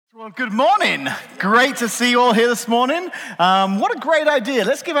Well, good morning. Great to see you all here this morning. What a great idea.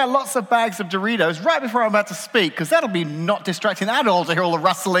 Let's give out lots of bags of Doritos right before I'm about to speak, because that'll be not distracting at all to hear all the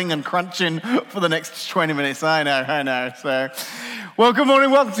rustling and crunching for the next 20 minutes. I know. So, well, good morning.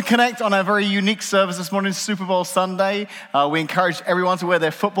 Welcome to Connect on our very unique service this morning, Super Bowl Sunday. We encourage everyone to wear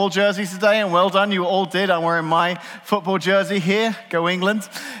their football jerseys today, and well done, you all did. I'm wearing my football jersey here. Go England.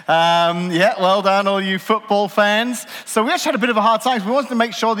 Well done, all you football fans. So we actually had a bit of a hard time. We wanted to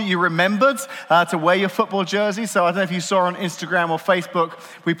make sure that you remembered to wear your football jersey. So I don't know if you saw on Instagram or Facebook,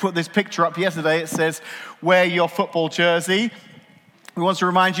 we put this picture up yesterday. It says, wear your football jersey. We want to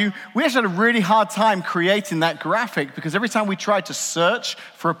remind you, we actually had a really hard time creating that graphic because every time we tried to search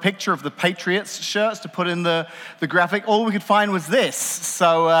for a picture of the Patriots shirts to put in the graphic, all we could find was this.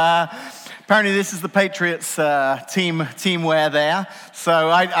 So apparently this is the Patriots team wear there. So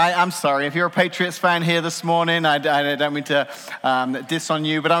I'm sorry, if you're a Patriots fan here this morning, I don't mean to diss on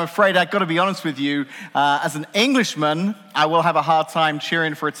you, but I'm afraid I've got to be honest with you. As an Englishman, I will have a hard time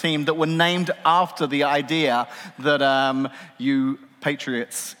cheering for a team that were named after the idea that you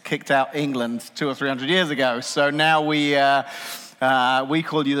Patriots kicked out England 200 or 300 years ago. So now we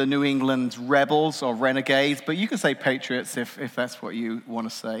call you the New England Rebels or Renegades, but you can say Patriots if that's what you want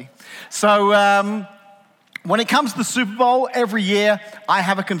to say. So when it comes to the Super Bowl, every year I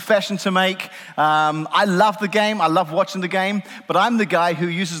have a confession to make. I love the game. I love watching the game, but I'm the guy who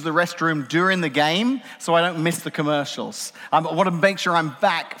uses the restroom during the game so I don't miss the commercials. I want to make sure I'm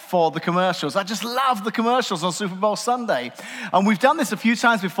back for the commercials. I just love the commercials on Super Bowl Sunday. And we've done this a few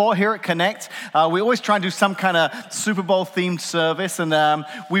times before here at Connect. We always try and do some kind of Super Bowl themed service, and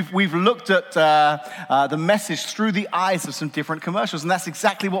we've looked at the message through the eyes of some different commercials, and that's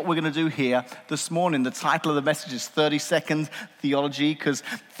exactly what we're going to do here this morning. The title of the message is 30 Seconds Theology, because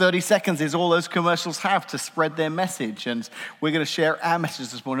 30 seconds is all those commercials have to spread their message. And we're going to share our message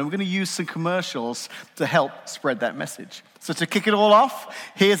this morning. We're going to use some commercials to help spread that message. So to kick it all off,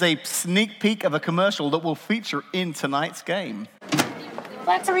 here's a sneak peek of a commercial that will feature in tonight's game.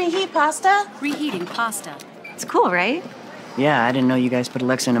 Let's reheat pasta. Reheating pasta. It's cool, right? Yeah, I didn't know you guys put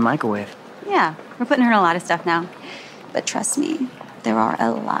Alexa in a microwave. Yeah, we're putting her in a lot of stuff now. But trust me, there are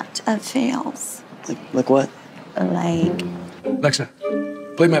a lot of fails. Like what? Like... Alexa,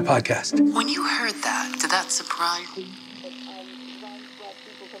 play my podcast. When you heard that, did that surprise you?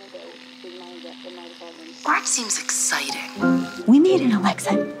 Or it seems exciting. We made an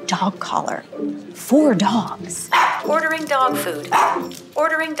Alexa dog collar. 4 dogs. Ordering dog food.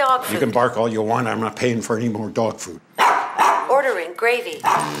 Ordering dog food. You can bark all you want. I'm not paying for any more dog food. Ordering gravy.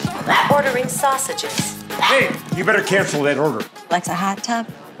 Ordering sausages. Hey, you better cancel that order. Alexa hot tub.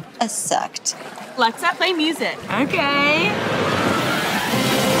 A sucked. Alexa, play music. Okay.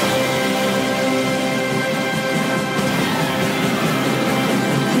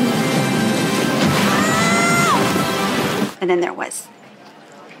 And then there was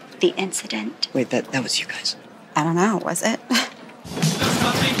the incident. Wait, that was you guys. I don't know, was it?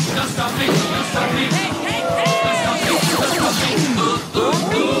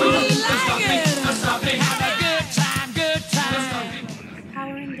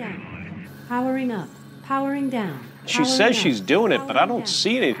 Powering down. Powering up. Powering down. She says she's doing it, but I don't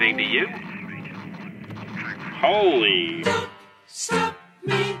see anything. Do you? Holy. Don't stop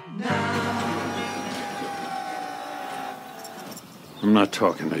me now. I'm not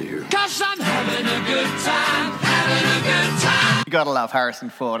talking to you. 'Cause I'm having a good time, having a good time. You gotta love Harrison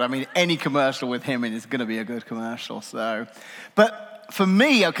Ford. I mean, any commercial with him in is gonna be a good commercial. So, but for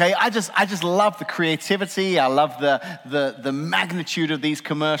me, okay, I just love the creativity. I love the magnitude of these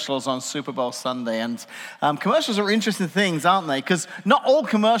commercials on Super Bowl Sunday. And commercials are interesting things, aren't they? Because not all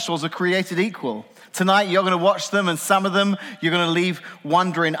commercials are created equal. Tonight, you're going to watch them, and some of them you're going to leave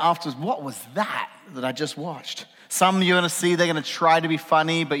wondering afterwards, what was that I just watched? Some you're going to see, they're going to try to be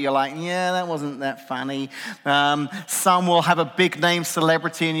funny, but you're like, yeah, that wasn't that funny. Some will have a big name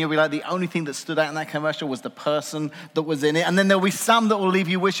celebrity, and you'll be like, the only thing that stood out in that commercial was the person that was in it. And then there'll be some that will leave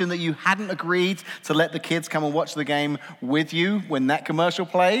you wishing that you hadn't agreed to let the kids come and watch the game with you when that commercial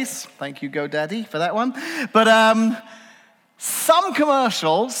plays. Thank you, GoDaddy, for that one. But some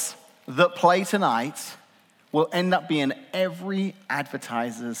commercials that play tonight will end up being every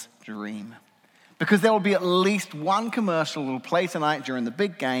advertiser's dream. Because there will be at least one commercial that will play tonight during the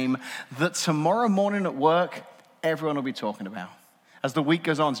big game that tomorrow morning at work, everyone will be talking about. As the week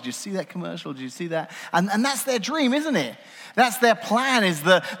goes on, did you see that commercial? Did you see that? And that's their dream, isn't it? That's their plan, is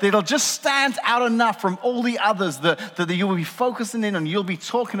that it'll just stand out enough from all the others that you'll be focusing in on. You'll be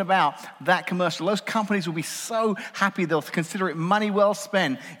talking about that commercial. Those companies will be so happy they'll consider it money well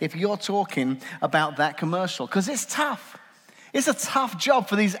spent if you're talking about that commercial. Because it's tough. It's a tough job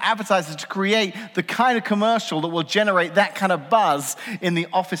for these advertisers to create the kind of commercial that will generate that kind of buzz in the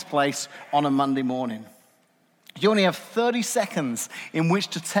office place on a Monday morning. You only have 30 seconds in which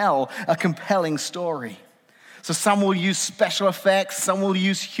to tell a compelling story. So some will use special effects, some will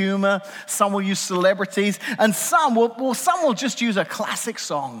use humor, some will use celebrities, and some will just use a classic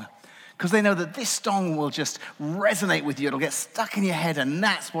song because they know that this song will just resonate with you. It'll get stuck in your head, and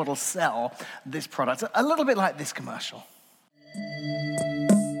that's what'll sell this product. A little bit like this commercial.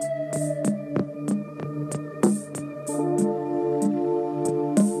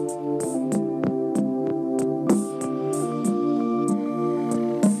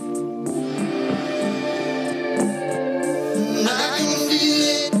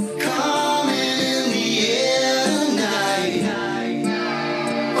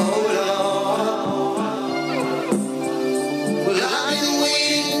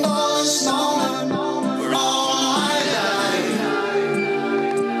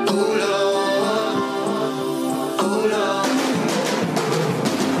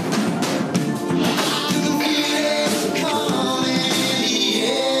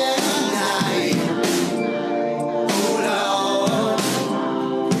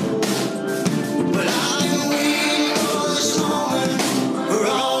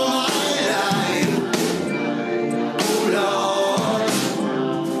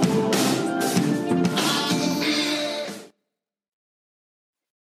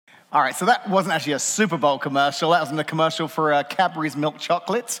 All right, so that wasn't actually a Super Bowl commercial. That was a commercial for Cadbury's milk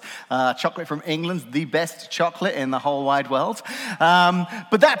chocolate. Chocolate from England, the best chocolate in the whole wide world.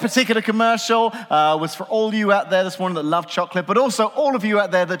 But that particular commercial was for all you out there this morning that love chocolate, but also all of you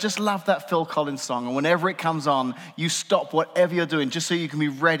out there that just love that Phil Collins song. And whenever it comes on, you stop whatever you're doing just so you can be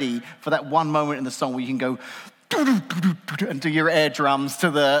ready for that one moment in the song where you can go and do your air drums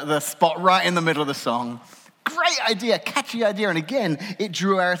to the spot right in the middle of the song. Great idea, catchy idea, and again, it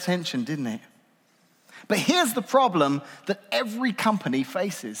drew our attention, didn't it? But here's the problem that every company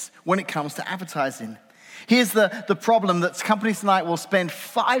faces when it comes to advertising. Here's the problem that companies tonight will spend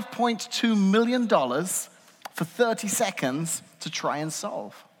 $5.2 million for 30 seconds to try and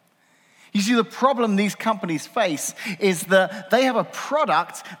solve. You see, the problem these companies face is that they have a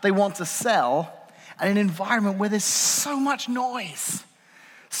product they want to sell in an environment where there's so much noise.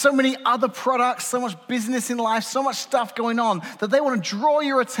 So many other products, so much business in life, so much stuff going on that they want to draw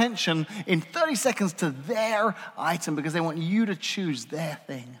your attention in 30 seconds to their item because they want you to choose their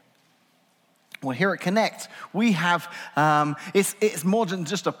thing. Well, here at Connect, we have, it's more than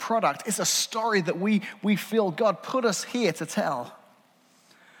just a product. It's a story that we feel God put us here to tell.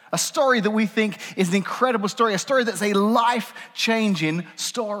 A story that we think is an incredible story, a story that's a life-changing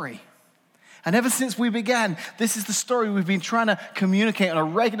story. And ever since we began, this is the story we've been trying to communicate on a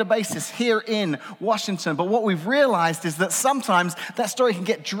regular basis here in Washington. But what we've realized is that sometimes that story can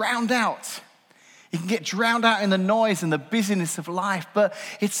get drowned out. It can get drowned out in the noise and the busyness of life. But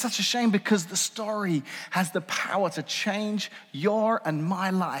it's such a shame because the story has the power to change your and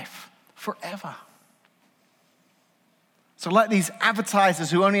my life forever. So like these advertisers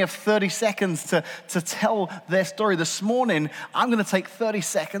who only have 30 seconds to tell their story, this morning, I'm going to take 30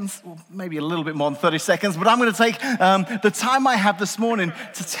 seconds, well, maybe a little bit more than 30 seconds, but I'm going to take the time I have this morning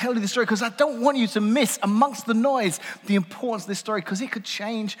to tell you the story because I don't want you to miss amongst the noise the importance of this story because it could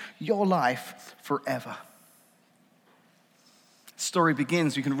change your life forever. The story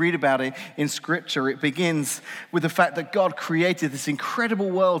begins, you can read about it in Scripture. It begins with the fact that God created this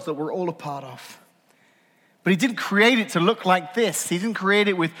incredible world that we're all a part of. But he didn't create it to look like this. He didn't create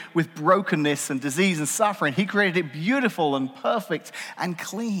it with brokenness and disease and suffering. He created it beautiful and perfect and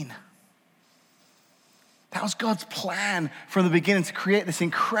clean. That was God's plan from the beginning, to create this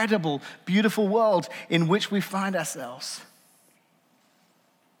incredible, beautiful world in which we find ourselves.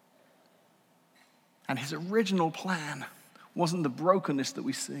 And his original plan wasn't the brokenness that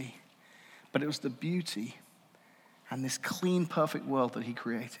we see, but it was the beauty and this clean, perfect world that he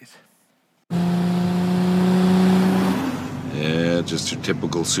created. Yeah, just your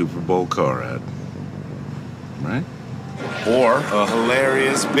typical Super Bowl car ad. Right? Or a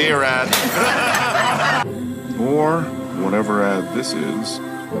hilarious beer ad. Or whatever ad this is.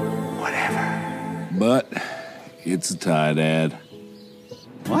 Whatever. But it's a Tide ad.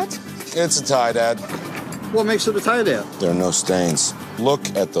 What? It's a Tide ad. What makes it a Tide ad? There are no stains. Look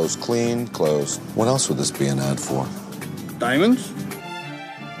at those clean clothes. What else would this be an ad for? Diamonds?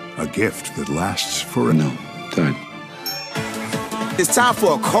 A gift that lasts for No, Tide. It's time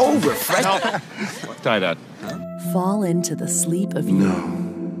for a cold refresher. Tide ad. Fall into the sleep of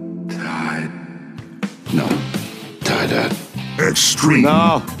No. Tide. No. Tide ad. Extreme.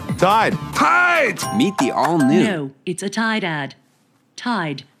 No. Tide. Tide! Meet the all-new. No, it's a Tide ad.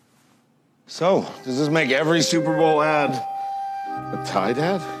 Tide. So, does this make every Super Bowl ad a Tide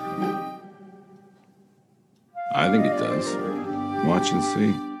ad? I think it does. Watch and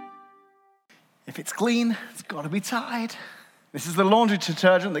see. If it's clean, it's got to be Tide. This is the laundry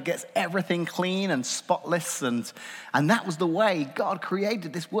detergent that gets everything clean and spotless, and that was the way God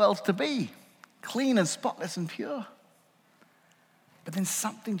created this world to be. Clean and spotless and pure. But then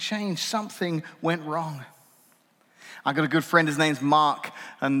something changed, something went wrong. I've got a good friend, his name's Mark,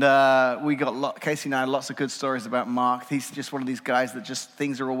 and Casey and I had lots of good stories about Mark. He's just one of these guys that just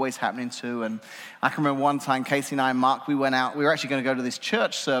things are always happening to. And I can remember one time, Casey and I and Mark, we went out, we were actually going to go to this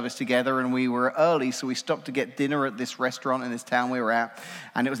church service together, and we were early, so we stopped to get dinner at this restaurant in this town we were at,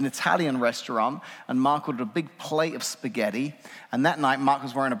 and it was an Italian restaurant, and Mark ordered a big plate of spaghetti, and that night Mark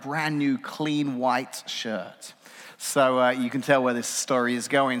was wearing a brand new clean white shirt. So you can tell where this story is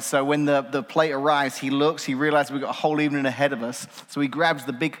going. So when the plate arrives, he looks, he realizes we've got a whole evening ahead of us. So he grabs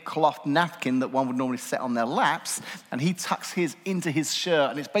the big cloth napkin that one would normally set on their laps, and he tucks his into his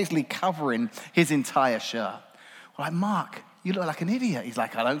shirt, and it's basically covering his entire shirt. We're like, Mark, you look like an idiot. He's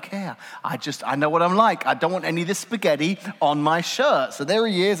like, I don't care. I know what I'm like. I don't want any of this spaghetti on my shirt. So there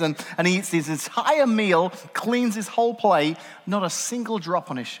he is, and he eats his entire meal, cleans his whole plate, not a single drop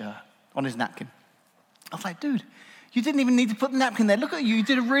on his shirt, on his napkin. I was like, dude, you didn't even need to put the napkin there. Look at you. You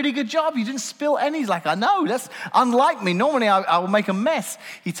did a really good job. You didn't spill any. He's like, I know. That's unlike me. Normally, I will make a mess.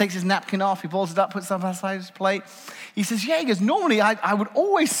 He takes his napkin off. He pulls it up, puts it outside his plate. He says, yeah, he goes, normally I would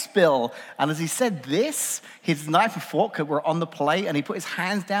always spill. And as he said this, his knife and fork were on the plate, and he put his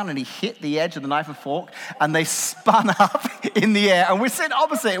hands down, and he hit the edge of the knife and fork, and they spun up in the air. And we're sitting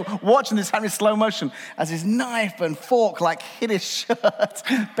opposite, watching this happen in slow motion as his knife and fork hit his shirt,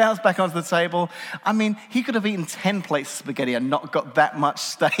 bounced back onto the table. I mean, he could have eaten 10 plates of spaghetti and not got that much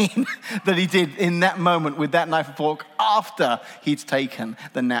stain that he did in that moment with that knife and fork after he'd taken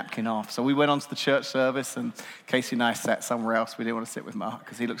the napkin off. So we went on to the church service, and Casey and I sat somewhere else. We didn't want to sit with Mark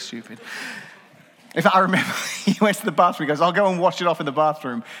because he looked stupid. In fact, I remember he went to the bathroom. He goes, I'll go and wash it off in the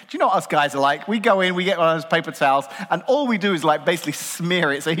bathroom. Do you know what us guys are like? We go in, we get one of those paper towels, and all we do is basically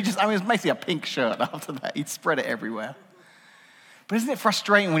smear it. So it was basically a pink shirt after that. He'd spread it everywhere. But isn't it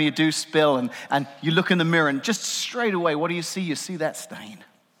frustrating when you do spill and you look in the mirror and just straight away, what do you see? You see that stain.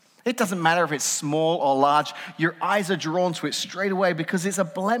 It doesn't matter if it's small or large. Your eyes are drawn to it straight away because it's a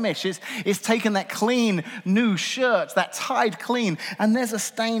blemish. It's taken that clean new shirt, that Tide clean, and there's a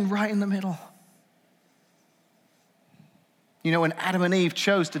stain right in the middle. You know, when Adam and Eve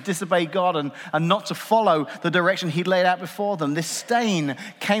chose to disobey God and not to follow the direction he'd laid out before them, this stain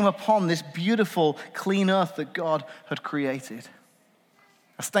came upon this beautiful, clean earth that God had created.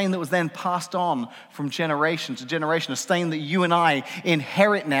 A stain that was then passed on from generation to generation, a stain that you and I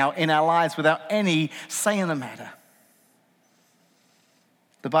inherit now in our lives without any say in the matter.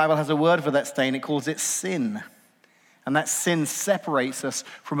 The Bible has a word for that stain. It calls it sin. And that sin separates us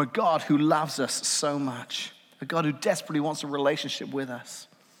from a God who loves us so much, a God who desperately wants a relationship with us.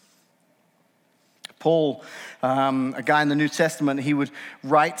 Paul, a guy in the New Testament, he would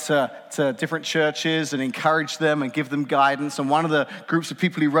write to different churches and encourage them and give them guidance. And one of the groups of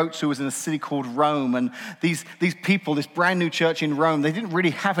people he wrote to was in a city called Rome. And these people, this brand new church in Rome, they didn't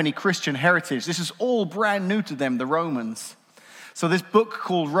really have any Christian heritage. This is all brand new to them, the Romans. So this book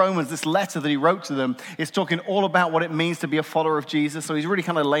called Romans, this letter that he wrote to them, is talking all about what it means to be a follower of Jesus. So he's really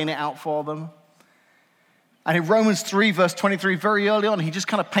kind of laying it out for them. And in Romans 3, verse 23, very early on, he just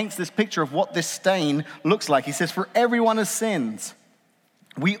kind of paints this picture of what this stain looks like. He says, for everyone has sinned.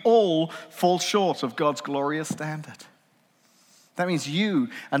 We all fall short of God's glorious standard. That means you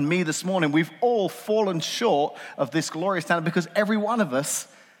and me this morning, we've all fallen short of this glorious standard because every one of us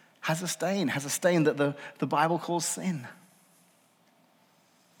has a stain that the Bible calls sin.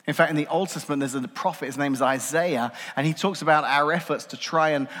 In fact, in the Old Testament, there's a prophet, his name is Isaiah, and he talks about our efforts to try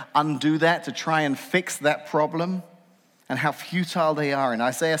and undo that, to try and fix that problem, and how futile they are. In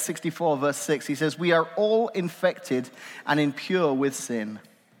Isaiah 64, verse 6, he says, we are all infected and impure with sin.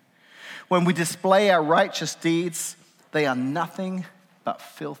 When we display our righteous deeds, they are nothing but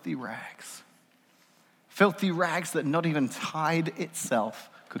filthy rags. Filthy rags that not even Tide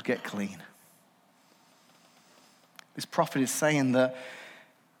itself could get clean. This prophet is saying that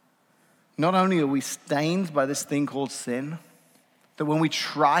not only are we stained by this thing called sin, that when we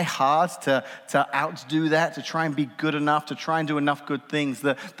try hard to outdo that, to try and be good enough, to try and do enough good things,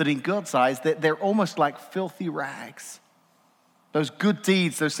 that in God's eyes, they're almost like filthy rags. Those good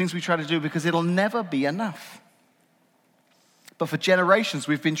deeds, those things we try to do, because it'll never be enough. But for generations,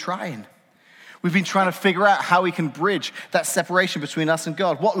 we've been trying. We've been trying to figure out how we can bridge that separation between us and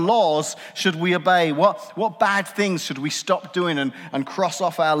God. What laws should we obey? What bad things should we stop doing and cross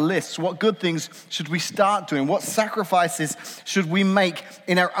off our lists? What good things should we start doing? What sacrifices should we make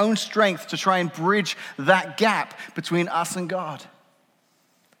in our own strength to try and bridge that gap between us and God?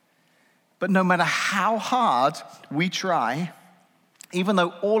 But no matter how hard we try, even though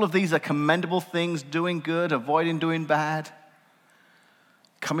all of these are commendable things, doing good, avoiding doing bad,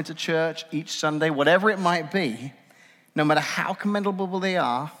 coming to church each Sunday, whatever it might be, no matter how commendable they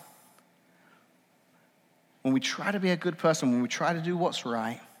are, when we try to be a good person, when we try to do what's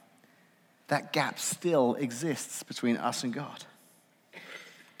right, that gap still exists between us and God.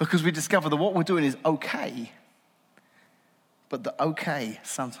 Because we discover that what we're doing is okay, but the okay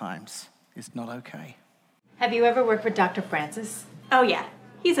sometimes is not okay. Have you ever worked with Dr. Francis? Oh, yeah.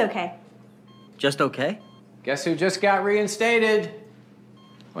 He's okay. Just okay? Guess who just got reinstated?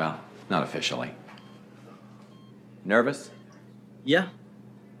 Well, not officially. Nervous? Yeah.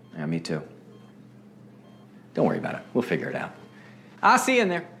 Yeah, me too. Don't worry about it. We'll figure it out. I'll see you in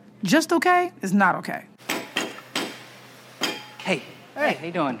there. Just okay is not okay. Hey, how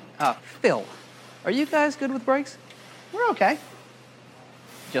you doing? Phil, are you guys good with brakes? We're okay.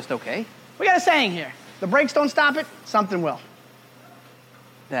 Just okay? We got a saying here. The brakes don't stop it, something will.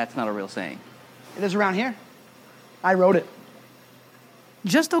 That's not a real saying. It is around here. I wrote it.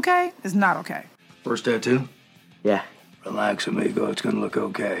 Just okay is not okay. First tattoo? Yeah. Relax, amigo. It's gonna look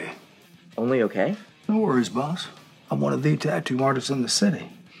okay. Only okay? No worries, boss. I'm one of the tattoo artists in the city.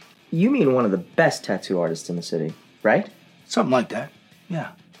 You mean one of the best tattoo artists in the city, right? Something like that,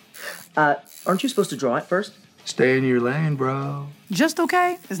 yeah. Aren't you supposed to draw it first? Stay in your lane, bro. Just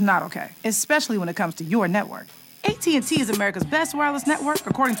okay is not okay, especially when it comes to your network. AT&T is America's best wireless network,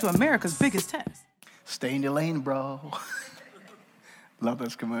 according to America's biggest test. Stay in your lane, bro. Love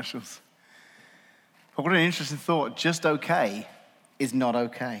those commercials. But what an interesting thought. Just okay is not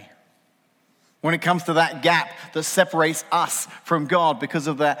okay. When it comes to that gap that separates us from God because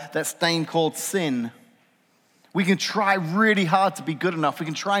of that stain called sin, we can try really hard to be good enough. We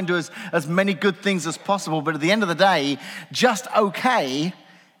can try and do as many good things as possible. But at the end of the day, just okay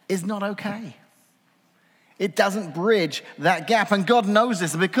is not okay. It doesn't bridge that gap. And God knows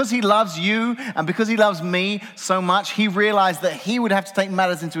this. And because he loves you and because he loves me so much, he realized that he would have to take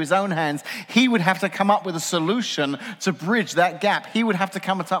matters into his own hands. He would have to come up with a solution to bridge that gap. He would have to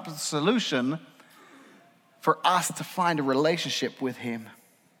come up with a solution for us to find a relationship with him.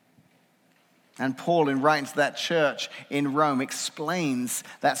 And Paul, in writing to that church in Rome, explains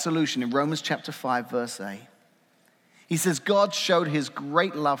that solution in Romans chapter 5, verse 8. He says, God showed his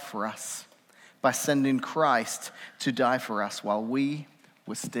great love for us by sending Christ to die for us while we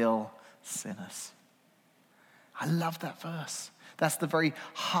were still sinners. I love that verse. That's the very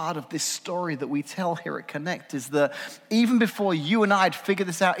heart of this story that we tell here at Connect, is that even before you and I had figured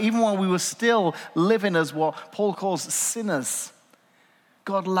this out, even while we were still living as what Paul calls sinners,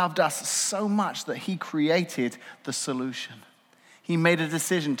 God loved us so much that he created the solution. He made a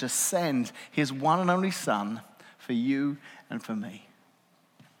decision to send his one and only son for you and for me,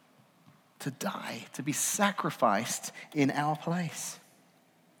 to die, to be sacrificed in our place.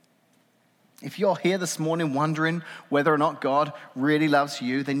 If you're here this morning wondering whether or not God really loves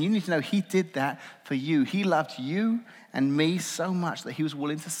you, then you need to know he did that for you. He loved you and me so much that he was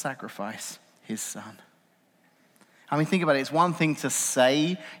willing to sacrifice his son. I mean, think about it. It's one thing to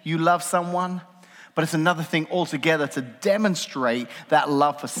say you love someone, but it's another thing altogether to demonstrate that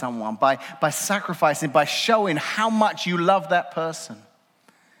love for someone by sacrificing, by showing how much you love that person.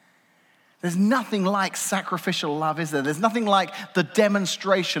 There's nothing like sacrificial love, is there? There's nothing like the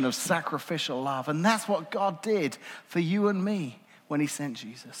demonstration of sacrificial love. And that's what God did for you and me when he sent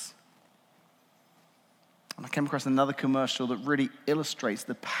Jesus. And I came across another commercial that really illustrates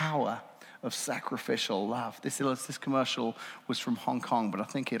the power of sacrificial love. This commercial was from Hong Kong, but I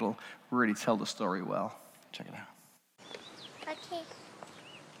think it'll really tell the story well. Check it out. Okay.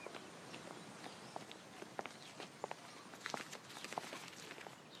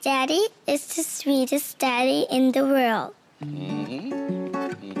 Daddy is the sweetest daddy in the world.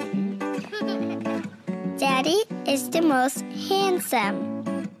 Daddy is the most handsome,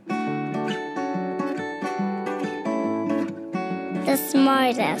 the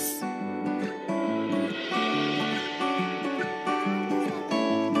smartest,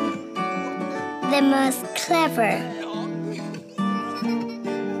 the most clever,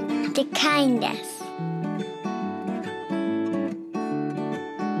 the kindest.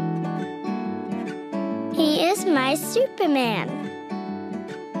 He is my Superman.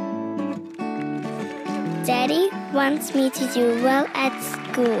 Daddy wants me to do well at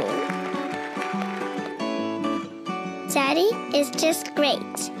school. Daddy is just great,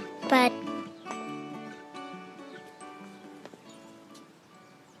 but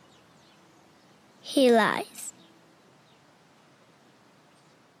he lies.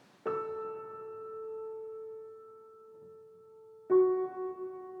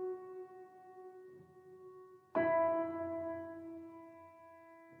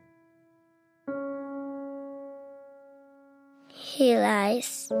 He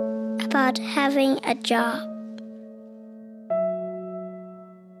lies about having a job.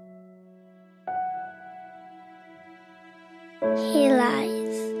 He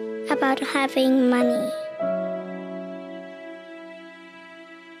lies about having money.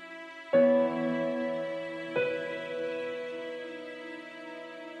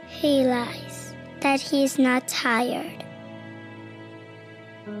 He lies that he's not tired.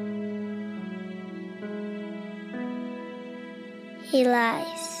 He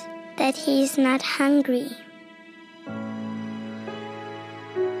lies that he's not hungry.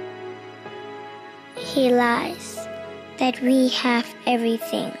 He lies that we have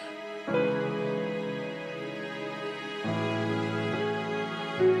everything.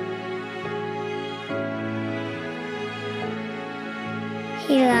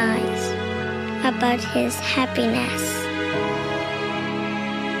 He lies about his happiness.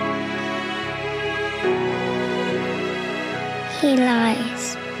 He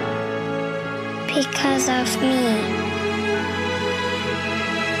lies because of me.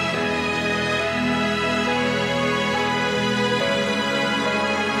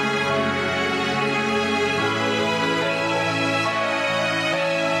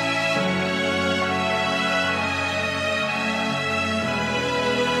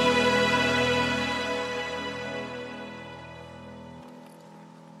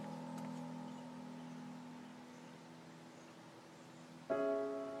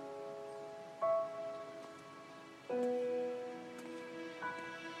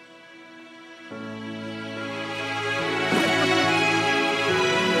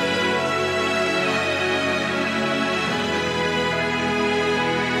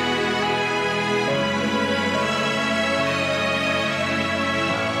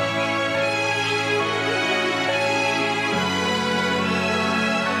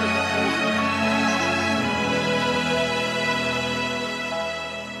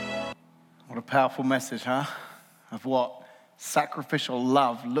 What a powerful message, huh? Of what sacrificial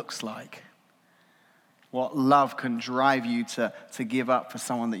love looks like. What love can drive you to give up for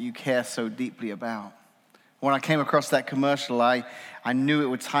someone that you care so deeply about. When I came across that commercial, I knew it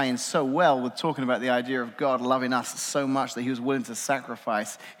would tie in so well with talking about the idea of God loving us so much that he was willing to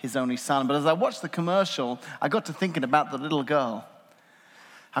sacrifice his only son. But as I watched the commercial, I got to thinking about the little girl.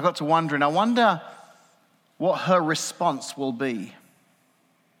 I got to wondering, I wonder what her response will be.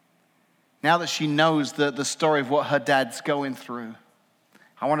 Now that she knows the story of what her dad's going through,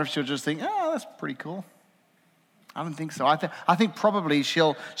 I wonder if she'll just think, oh, that's pretty cool. I don't think so. I think probably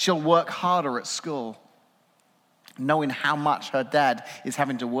she'll work harder at school, knowing how much her dad is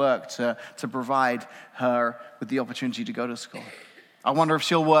having to work to provide her with the opportunity to go to school. I wonder if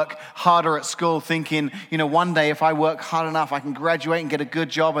she'll work harder at school thinking, one day if I work hard enough, I can graduate and get a good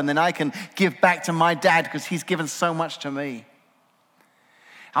job, and then I can give back to my dad because he's given so much to me.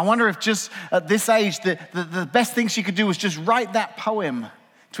 I wonder if just at this age, the best thing she could do was just write that poem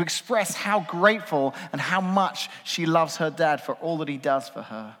to express how grateful and how much she loves her dad for all that he does for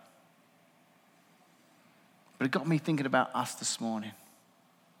her. But it got me thinking about us this morning.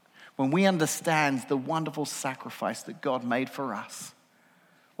 When we understand the wonderful sacrifice that God made for us,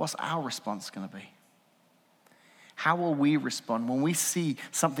 what's our response going to be? How will we respond when we see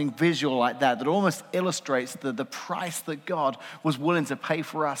something visual like that almost illustrates the price that God was willing to pay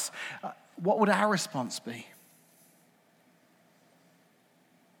for us? What would our response be?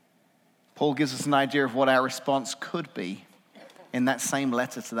 Paul gives us an idea of what our response could be in that same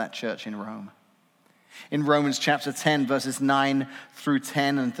letter to that church in Rome. In Romans chapter 10, verses 9 through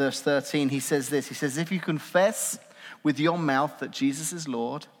 10 and verse 13, he says this. He says, if you confess with your mouth that Jesus is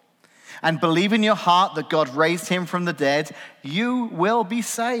Lord, and believe in your heart that God raised him from the dead, you will be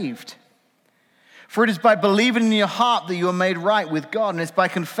saved. For it is by believing in your heart that you are made right with God, and it's by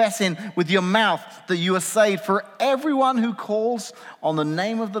confessing with your mouth that you are saved. For everyone who calls on the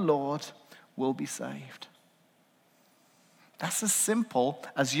name of the Lord will be saved. That's as simple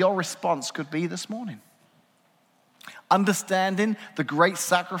as your response could be this morning. Understanding the great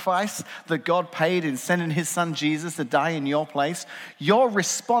sacrifice that God paid in sending his son Jesus to die in your place, your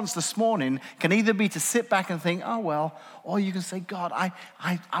response this morning can either be to sit back and think, oh, well, or you can say, God, I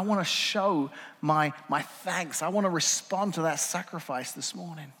want to show my thanks. I want to respond to that sacrifice this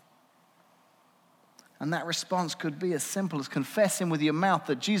morning. And that response could be as simple as confessing with your mouth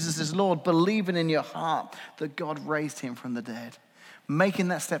that Jesus is Lord, believing in your heart that God raised him from the dead. Making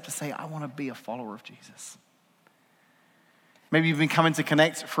that step to say, I want to be a follower of Jesus. Maybe you've been coming to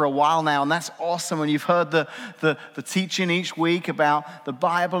Connect for a while now, and that's awesome. And you've heard the teaching each week about the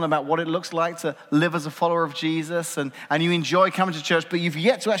Bible and about what it looks like to live as a follower of Jesus. And you enjoy coming to church, but you've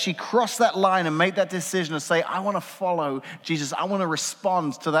yet to actually cross that line and make that decision to say, I want to follow Jesus. I want to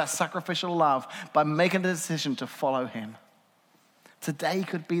respond to that sacrificial love by making a decision to follow him. Today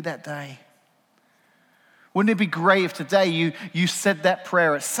could be that day. Wouldn't it be great if today you said that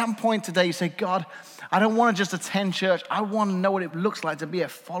prayer? At some point today you say, God, I don't want to just attend church. I want to know what it looks like to be a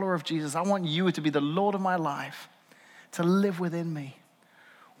follower of Jesus. I want you to be the Lord of my life, to live within me.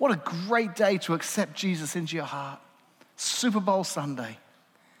 What a great day to accept Jesus into your heart. Super Bowl Sunday.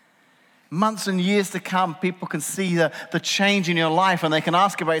 Months and years to come, people can see the change in your life, and they can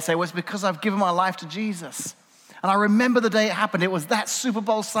ask about it and say, well, it's because I've given my life to Jesus. And I remember the day it happened. It was that Super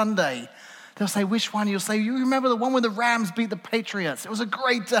Bowl Sunday. They'll say, which one? You'll say, you remember the one when the Rams beat the Patriots? It was a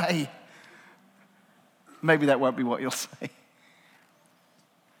great day. Maybe that won't be what you'll say.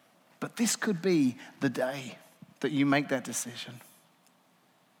 But this could be the day that you make that decision.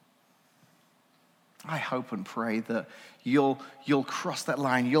 I hope and pray that you'll cross that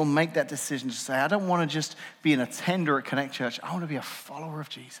line. You'll make that decision to say, I don't want to just be an attender at Connect Church. I want to be a follower of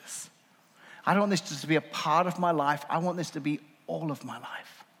Jesus. I don't want this just to be a part of my life. I want this to be all of my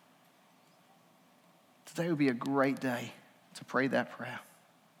life. Today would be a great day to pray that prayer.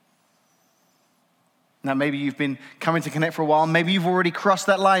 Now, maybe you've been coming to Connect for a while. Maybe you've already crossed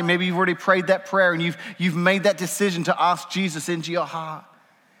that line. Maybe you've already prayed that prayer and you've made that decision to ask Jesus into your heart.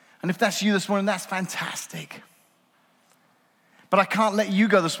 And if that's you this morning, that's fantastic. But I can't let you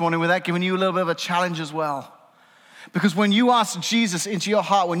go this morning without giving you a little bit of a challenge as well. Because when you asked Jesus into your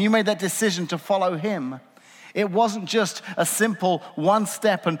heart, when you made that decision to follow him, it wasn't just a simple one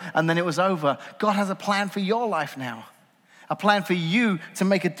step and then it was over. God has a plan for your life now. A plan for you to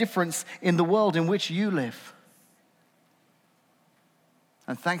make a difference in the world in which you live.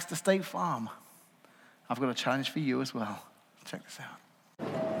 And thanks to State Farm, I've got a challenge for you as well. Check this out.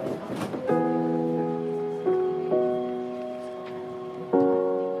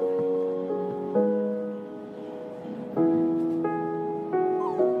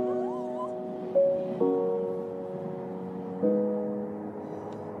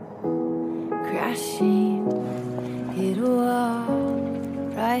 Crashing, hit a wall.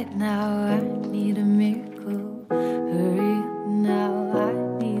 Right now I need a miracle. Hurry up now, I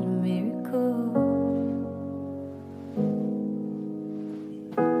need a miracle.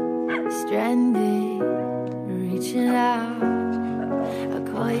 Stranded, reaching out. I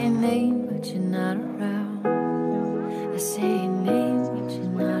call your name, but you're not around. I say your name, but you're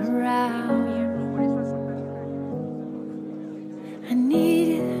not around. I need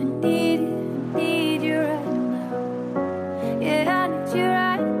it, I need it, I need you right now. Yeah, I need you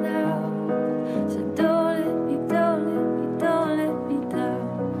right now. So don't let me, don't let me, don't let me down.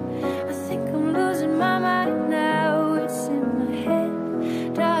 I think I'm losing my mind now. It's in my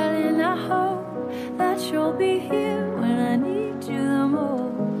head, darling. I hope that you'll be here when I need you the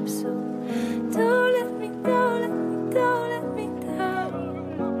most. So don't let me, don't let me, don't let me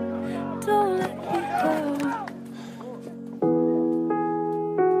down. Don't let me down.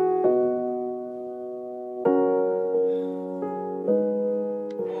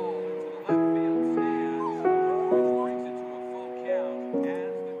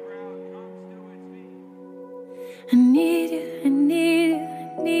 I need you, I need you,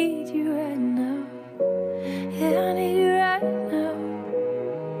 I need you right now. Yeah, I need you right now.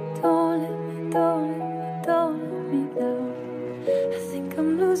 Don't let me, don't let me, don't let me down. I think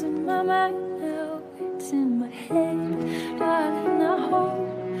I'm losing my mind now. It's in my head, darling. I hope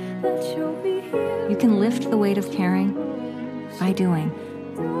that you'll be here. You can lift the weight of caring by doing.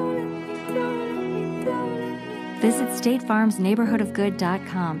 Visit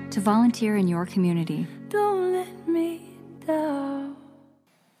statefarmsneighborhoodofgood.com to volunteer in your community. Don't let me down.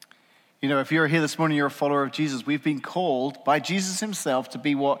 You know, if you're here this morning, you're a follower of Jesus. We've been called by Jesus himself to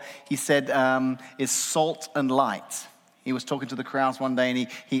be what he said is salt and light. He was talking to the crowds one day and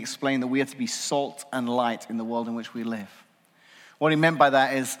he explained that we are to be salt and light in the world in which we live. What he meant by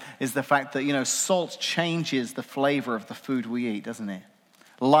that is the fact that, you know, salt changes the flavor of the food we eat, doesn't it?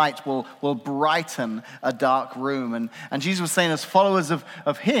 Light will brighten a dark room. And Jesus was saying, as followers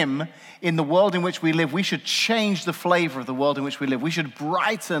of him, in the world in which we live, we should change the flavor of the world in which we live. We should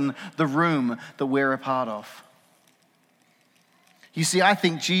brighten the room that we're a part of. You see, I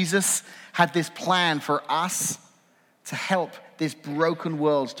think Jesus had this plan for us to help this broken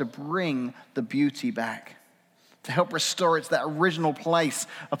world to bring the beauty back, to help restore it to that original place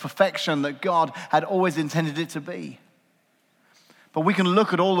of perfection that God had always intended it to be. But we can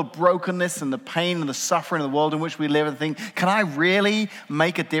look at all the brokenness and the pain and the suffering of the world in which we live and think, can I really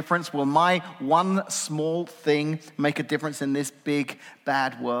make a difference? Will my one small thing make a difference in this big,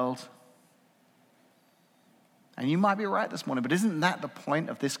 bad world? And you might be right this morning, but isn't that the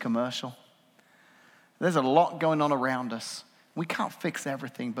point of this commercial? There's a lot going on around us. We can't fix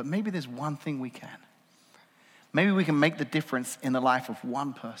everything, but maybe there's one thing we can. Maybe we can make the difference in the life of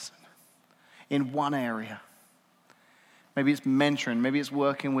one person, in one area. Maybe it's mentoring. Maybe it's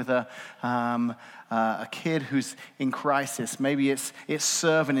working with a kid who's in crisis. Maybe it's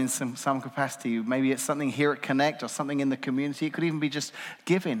serving in some capacity. Maybe it's something here at Connect or something in the community. It could even be just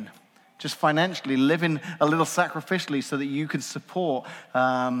giving, just financially, living a little sacrificially so that you can support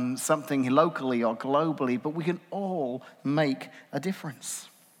something locally or globally. But we can all make a difference.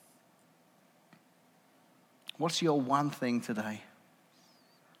 What's your one thing today?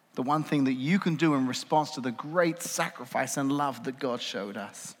 The one thing that you can do in response to the great sacrifice and love that God showed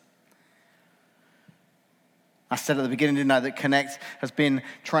us. I said at the beginning, didn't I, that Connect has been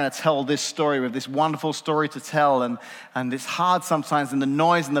trying to tell this story with this wonderful story to tell. And it's hard sometimes in the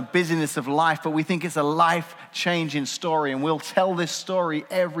noise and the busyness of life, but we think it's a life-changing story. And we'll tell this story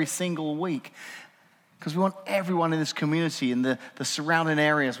every single week. Because we want everyone in this community, in the surrounding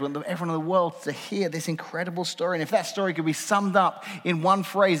areas, we want everyone in the world to hear this incredible story. And if that story could be summed up in one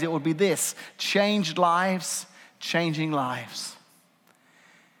phrase, it would be this: changed lives, changing lives.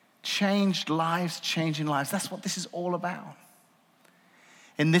 Changed lives, changing lives. That's what this is all about.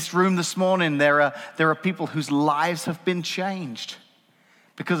 In this room this morning, there are people whose lives have been changed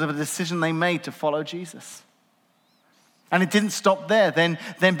because of a decision they made to follow Jesus. And it didn't stop there. Then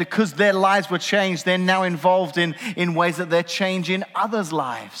because their lives were changed, they're now involved in ways that they're changing others'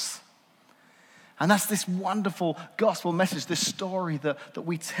 lives. And that's this wonderful gospel message, this story that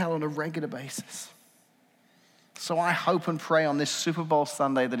we tell on a regular basis. So I hope and pray on this Super Bowl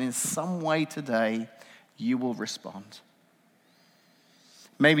Sunday that in some way today you will respond.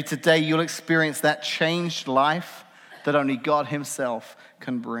 Maybe today you'll experience that changed life that only God Himself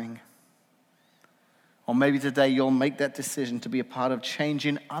can bring. Or maybe today you'll make that decision to be a part of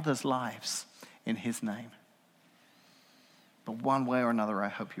changing others' lives in His name. But one way or another, I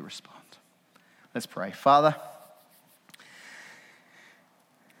hope you respond. Let's pray. Father,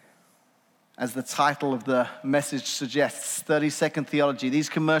 as the title of the message suggests, 30-second theology, these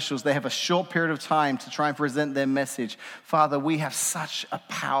commercials, they have a short period of time to try and present their message. Father, we have such a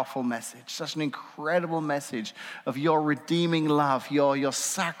powerful message, such an incredible message of your redeeming love, your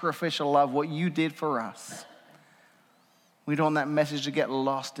sacrificial love, what you did for us. We don't want that message to get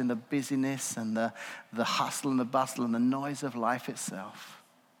lost in the busyness and the hustle and the bustle and the noise of life itself.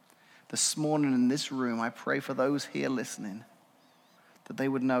 This morning in this room, I pray for those here listening, that they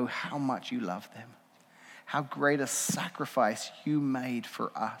would know how much you love them, how great a sacrifice you made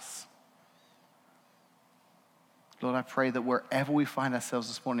for us. Lord, I pray that wherever we find ourselves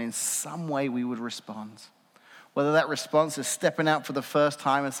this morning, in some way we would respond. Whether that response is stepping out for the first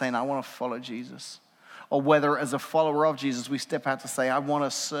time and saying, I want to follow Jesus. Or whether as a follower of Jesus, we step out to say, I want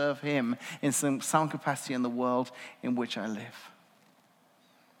to serve Him in some capacity in the world in which I live.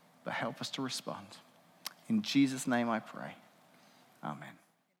 But help us to respond. In Jesus' name I pray. Amen.